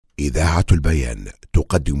إذاعة البيان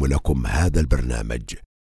تقدم لكم هذا البرنامج.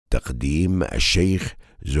 تقديم الشيخ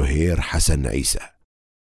زهير حسن عيسى.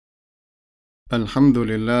 الحمد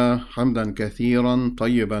لله حمدا كثيرا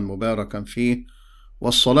طيبا مباركا فيه،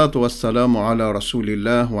 والصلاة والسلام على رسول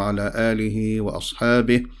الله وعلى آله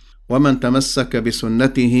وأصحابه ومن تمسك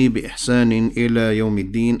بسنته بإحسان إلى يوم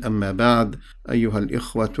الدين. أما بعد، أيها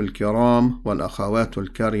الإخوة الكرام والأخوات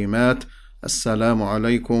الكريمات، السلام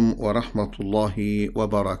عليكم ورحمة الله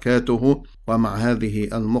وبركاته. ومع هذه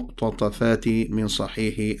المقتطفات من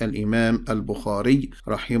صحيح الإمام البخاري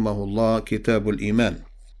رحمه الله، كتاب الإيمان،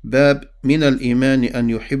 باب من الإيمان أن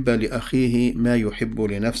يحب لأخيه ما يحب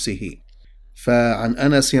لنفسه. فعن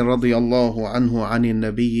أنس رضي الله عنه عن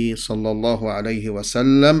النبي صلى الله عليه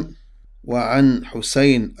وسلم وعن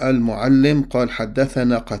حسين المعلم قال: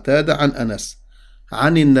 حدثنا قتادة عن أنس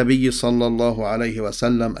عن النبي صلى الله عليه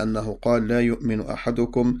وسلم أنه قال: لا يؤمن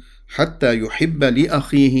أحدكم حتى يحب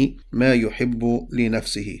لأخيه ما يحب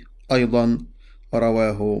لنفسه. أيضا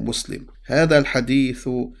رواه مسلم. هذا الحديث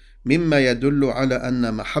مما يدل على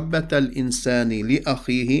أن محبة الإنسان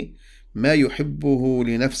لأخيه ما يحبه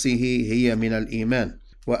لنفسه هي من الإيمان،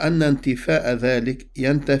 وأن انتفاء ذلك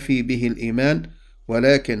ينتفي به الإيمان.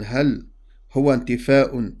 ولكن هل هو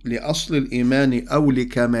انتفاء لأصل الإيمان أو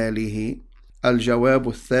لكماله؟ الجواب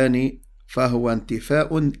الثاني، فهو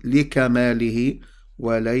انتفاء لكماله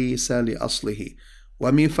وليس لأصله.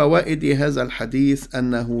 ومن فوائد هذا الحديث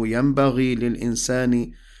أنه ينبغي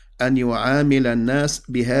للإنسان أن يعامل الناس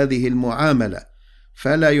بهذه المعاملة،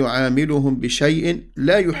 فلا يعاملهم بشيء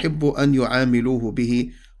لا يحب أن يعاملوه به.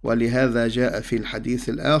 ولهذا جاء في الحديث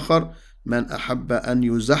الآخر: من أحب أن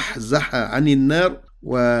يزحزح عن النار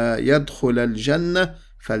ويدخل الجنة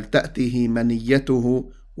فلتأته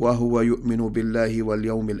منيته وهو يؤمن بالله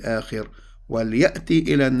واليوم الآخر، وليأتي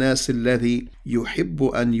إلى الناس الذي يحب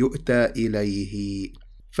أن يؤتى إليه.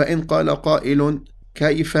 فإن قال قائل: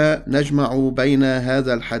 كيف نجمع بين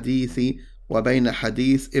هذا الحديث وبين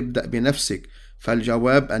حديث ابدأ بنفسك؟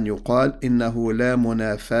 فالجواب أن يقال إنه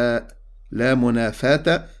لا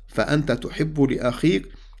منافاة، فأنت تحب لأخيك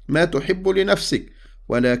ما تحب لنفسك،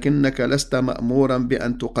 ولكنك لست مأمورا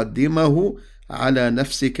بأن تقدمه على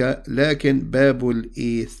نفسك، لكن باب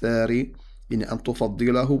الإيثار، يعني أن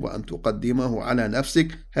تفضله وأن تقدمه على نفسك،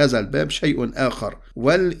 هذا الباب شيء آخر.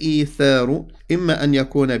 والإيثار إما أن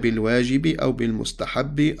يكون بالواجب أو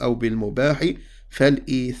بالمستحب أو بالمباح،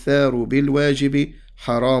 فالإيثار بالواجب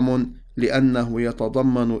حرام لأنه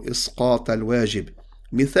يتضمن إسقاط الواجب.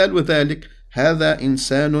 مثال ذلك: هذا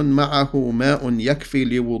إنسان معه ماء يكفي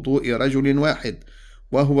لوضوء رجل واحد،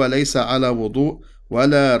 وهو ليس على وضوء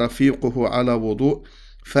ولا رفيقه على وضوء،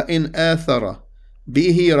 فإن آثر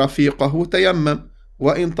به رفيقه تيمم،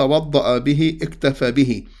 وإن توضأ به اكتفى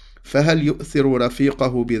به، فهل يؤثر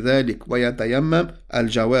رفيقه بذلك ويتيمم؟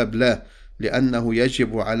 الجواب لا، لأنه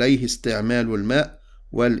يجب عليه استعمال الماء،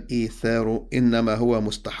 والإيثار إنما هو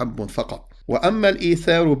مستحب فقط. وأما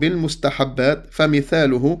الإيثار بالمستحبات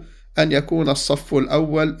فمثاله أن يكون الصف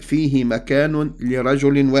الأول فيه مكان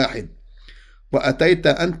لرجل واحد، وأتيت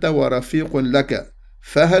أنت ورفيق لك،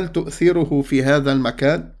 فهل تؤثره في هذا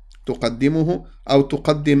المكان؟ تقدمه أو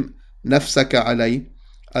تقدم نفسك عليه؟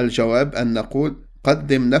 الجواب أن نقول: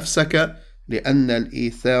 قدم نفسك، لأن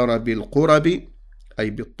الإيثار بالقرب أي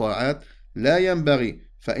بالطاعات لا ينبغي،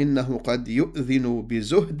 فإنه قد يؤذن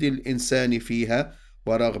بزهد الإنسان فيها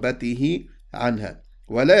ورغبته عنها.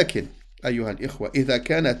 ولكن أيها الإخوة، إذا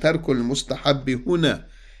كان ترك المستحب هنا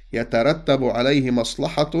يترتب عليه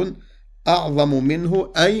مصلحة أعظم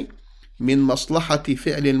منه، أي من مصلحة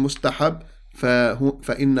فعل المستحب،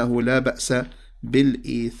 فإنه لا بأس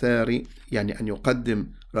بالإيثار، يعني أن يقدم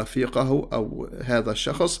رفيقه أو هذا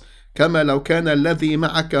الشخص، كما لو كان الذي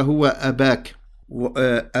معك هو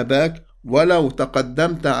أباك ولو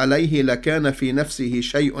تقدمت عليه لكان في نفسه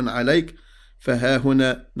شيء عليك، فها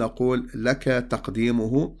هنا نقول لك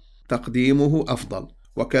تقديمه أفضل.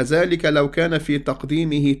 وكذلك لو كان في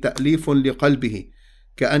تقديمه تأليف لقلبه،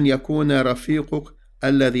 كأن يكون رفيقك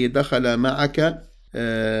الذي دخل معك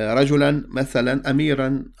رجلا مثلا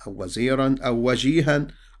أميرا أو وزيرا أو وجيها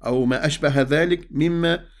أو ما أشبه ذلك،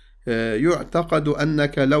 مما يعتقد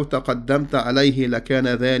أنك لو تقدمت عليه لكان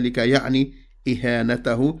ذلك يعني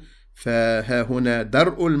إهانته، فها هنا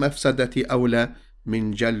درء المفسدة أولى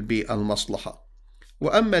من جلب المصلحة.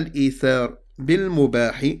 وأما الإيثار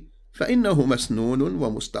بالمباح فإنه مسنون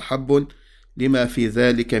ومستحب لما في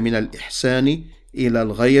ذلك من الإحسان إلى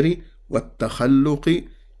الغير والتخلق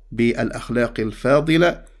بالأخلاق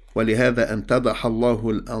الفاضلة. ولهذا امتدح الله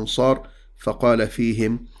الأنصار فقال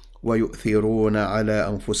فيهم: ويؤثرون على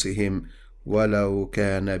أنفسهم ولو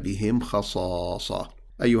كان بهم خصاصة.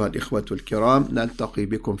 أيها الإخوة الكرام، نلتقي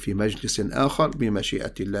بكم في مجلس آخر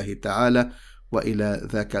بمشيئة الله تعالى، وإلى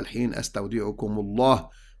ذاك الحين أستودعكم الله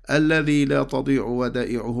الذي لا تضيع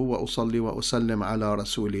ودائعه، وأصلي وأسلم على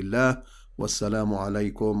رسول الله، والسلام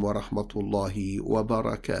عليكم ورحمة الله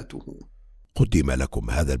وبركاته. قدم لكم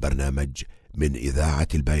هذا البرنامج من إذاعة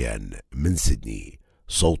البيان من سيدني،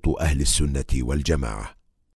 صوت أهل السنة والجماعة.